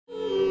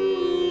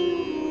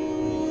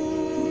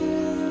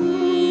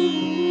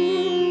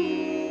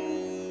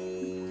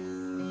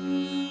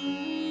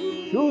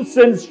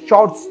Shuzans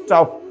short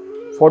stuff.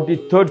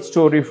 43rd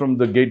story from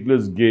the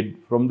Gateless Gate,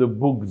 from the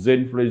book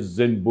Zen Flesh,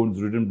 Zen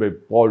Bones, written by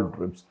Paul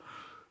Trips.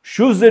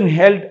 Shuzan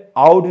held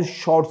out his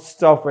short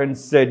staff and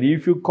said,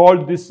 if you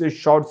call this a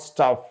short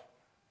staff,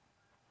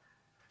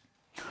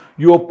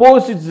 you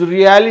oppose its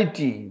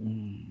reality.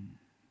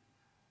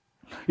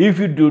 If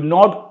you do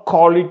not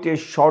call it a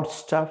short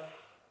staff,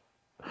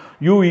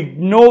 you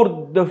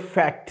ignore the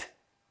fact.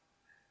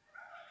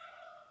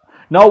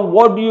 Now,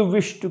 what do you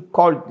wish to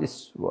call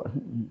this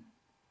one?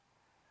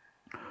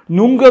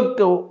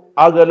 Nungakka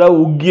agala,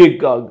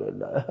 ugyekka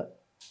agala.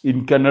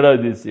 In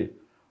Kannada they say,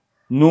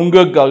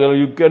 Nungakka agala.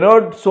 You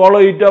cannot swallow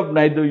it up,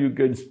 neither you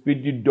can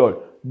spit it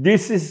out.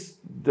 This is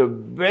the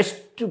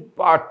best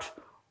part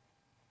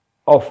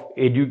of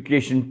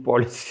education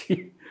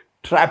policy,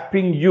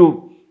 trapping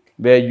you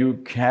where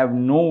you have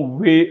no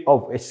way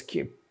of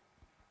escape.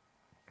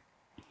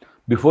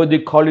 Before they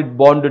call it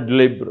bonded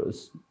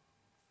laborers,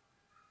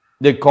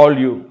 they call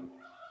you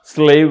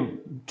slave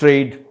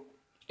trade,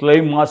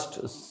 slave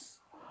masters.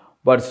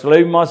 But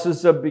slave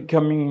masters are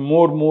becoming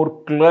more and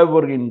more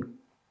clever in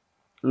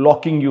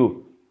locking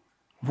you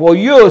for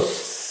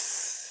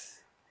years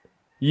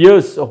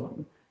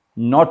of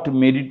not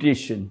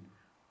meditation,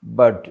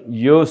 but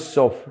years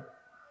of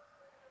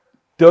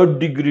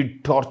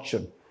third-degree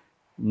torture,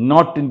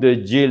 not in the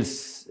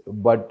jails,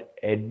 but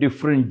a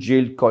different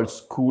jail called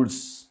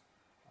schools,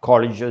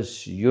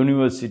 colleges,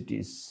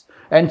 universities,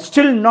 and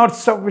still not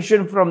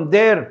sufficient from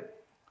there,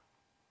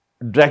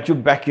 drag you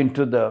back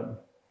into the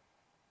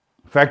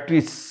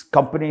factories,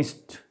 companies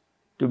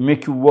to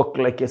make you work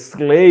like a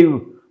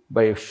slave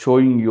by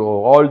showing you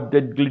all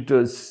that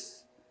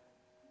glitters,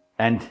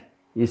 and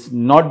is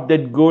not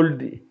that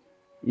gold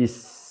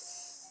is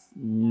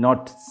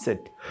not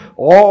set.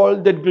 All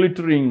that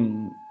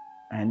glittering,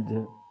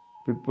 and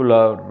people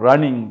are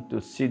running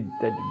to see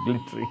that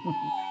glittering.